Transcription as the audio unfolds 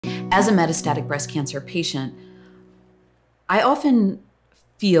As a metastatic breast cancer patient, I often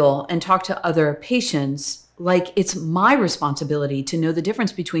feel and talk to other patients like it's my responsibility to know the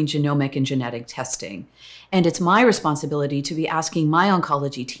difference between genomic and genetic testing. And it's my responsibility to be asking my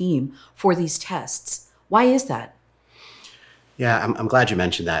oncology team for these tests. Why is that? Yeah, I'm glad you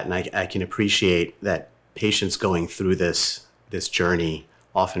mentioned that. And I can appreciate that patients going through this journey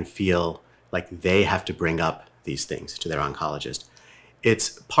often feel like they have to bring up these things to their oncologist.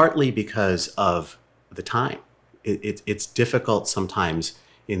 It's partly because of the time. It's difficult sometimes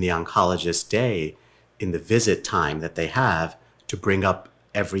in the oncologist's day, in the visit time that they have, to bring up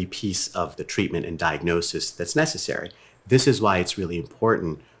every piece of the treatment and diagnosis that's necessary. This is why it's really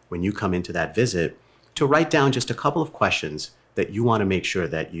important when you come into that visit to write down just a couple of questions that you want to make sure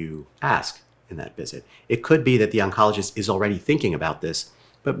that you ask in that visit. It could be that the oncologist is already thinking about this,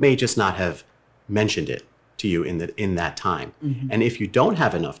 but may just not have mentioned it to you in that time. Mm-hmm. And if you don't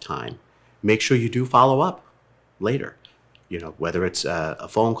have enough time, make sure you do follow up later. You know, whether it's a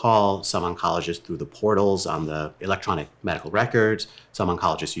phone call, some oncologists through the portals on the electronic medical records, some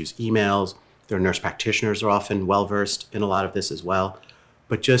oncologists use emails. Their nurse practitioners are often well-versed in a lot of this as well.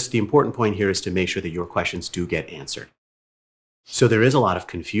 But just the important point here is to make sure that your questions do get answered. So there is a lot of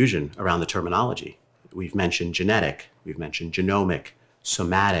confusion around the terminology. We've mentioned genetic, we've mentioned genomic,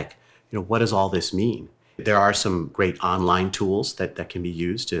 somatic. You know, what does all this mean? There are some great online tools that can be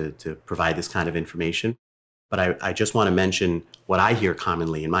used to provide this kind of information. But I just want to mention what I hear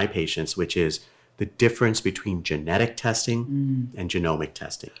commonly in my patients, which is the difference between genetic testing and genomic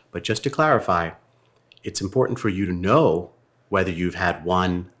testing. But just to clarify, it's important for you to know whether you've had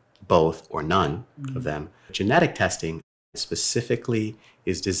one, both, or none of them. Genetic testing specifically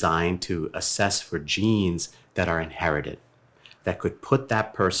is designed to assess for genes that are inherited, that could put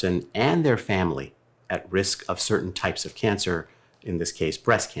that person and their family at risk of certain types of cancer, in this case,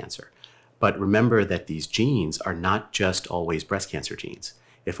 breast cancer. But remember that these genes are not just always breast cancer genes.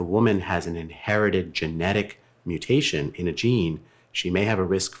 If a woman has an inherited genetic mutation in a gene, she may have a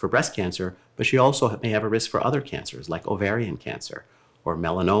risk for breast cancer, but she also may have a risk for other cancers like ovarian cancer or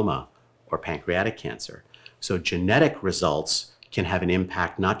melanoma or pancreatic cancer. So genetic results can have an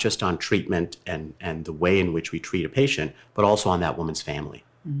impact not just on treatment and the way in which we treat a patient, but also on that woman's family.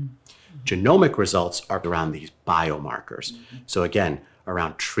 Genomic results are around these biomarkers. So again,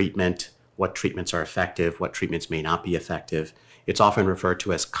 around treatment, what treatments are effective, what treatments may not be effective. It's often referred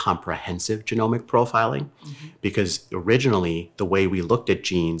to as comprehensive genomic profiling because originally the way we looked at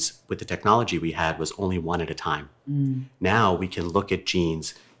genes with the technology we had was only one at a time. Now we can look at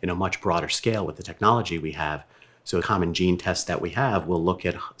genes in a much broader scale with the technology we have. So a common gene test that we have will look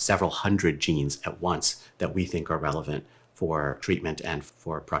at several hundred genes at once that we think are relevant for treatment and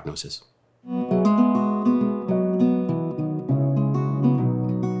for prognosis.